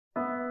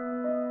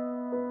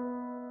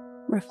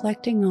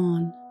Reflecting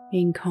on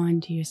being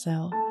kind to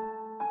yourself,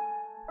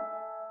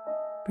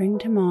 bring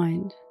to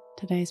mind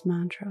today's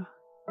mantra.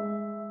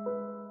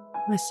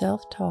 My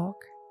self-talk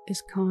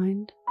is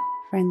kind,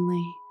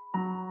 friendly,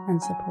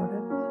 and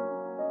supportive.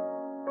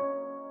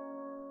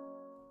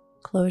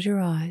 Close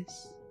your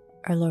eyes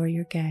or lower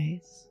your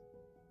gaze.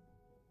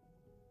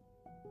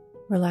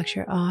 Relax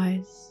your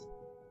eyes,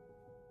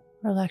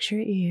 relax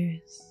your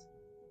ears,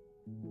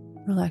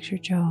 relax your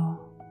jaw.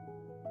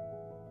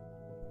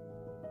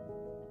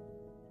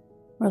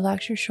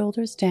 Relax your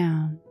shoulders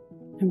down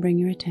and bring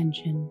your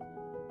attention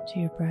to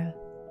your breath.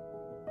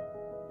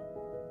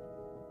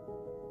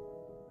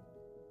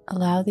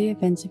 Allow the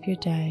events of your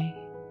day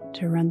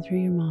to run through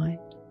your mind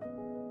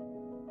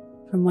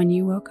from when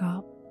you woke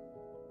up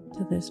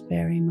to this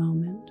very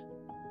moment.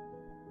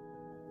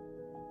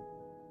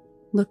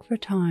 Look for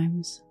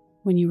times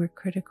when you were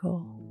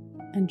critical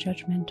and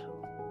judgmental.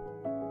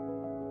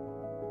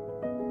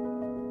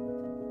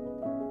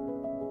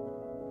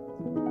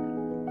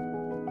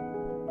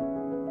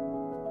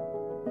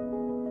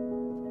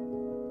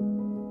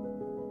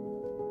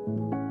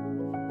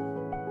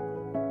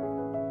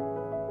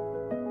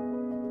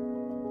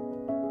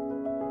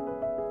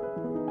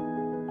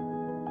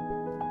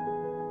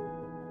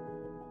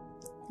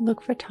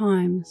 Look for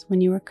times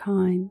when you were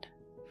kind,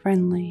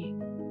 friendly,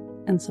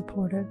 and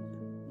supportive.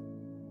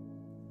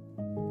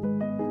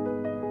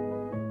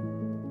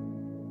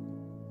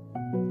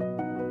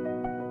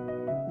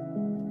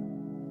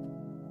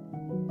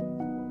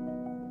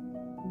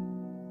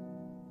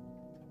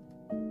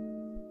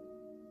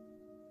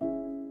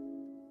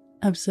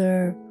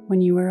 Observe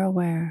when you are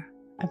aware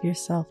of your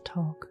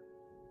self-talk.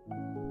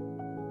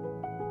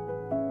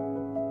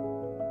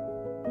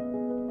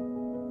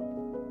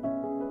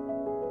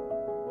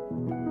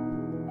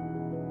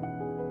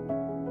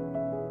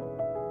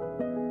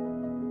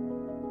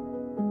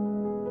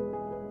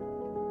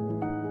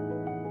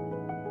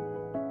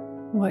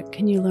 What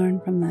can you learn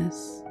from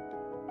this?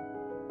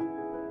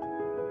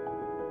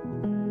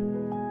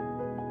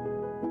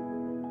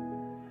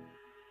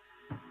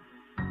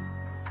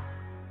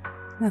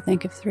 Now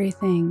think of 3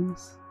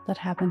 things that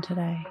happened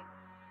today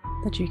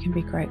that you can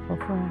be grateful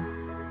for.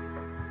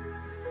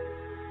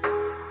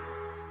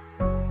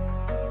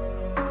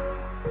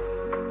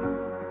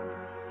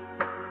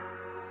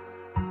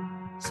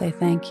 Say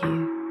thank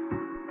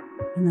you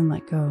and then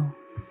let go.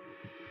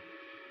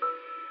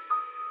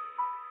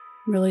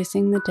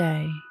 Releasing the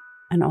day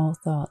and all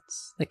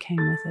thoughts that came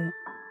with it.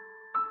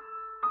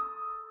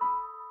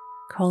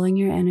 Calling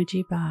your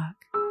energy back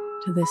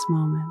to this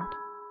moment.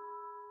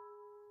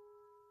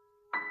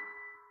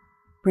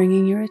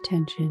 Bringing your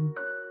attention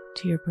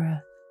to your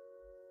breath.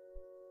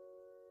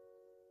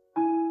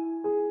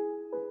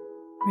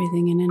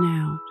 Breathing in and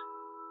out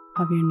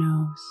of your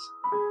nose.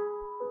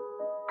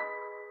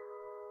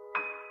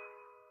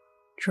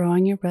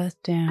 Drawing your breath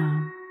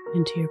down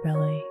into your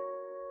belly,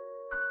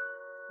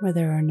 where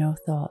there are no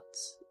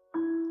thoughts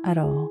at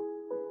all.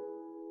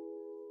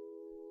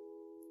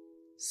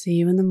 See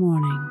you in the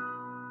morning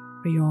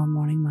for your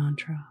morning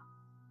mantra.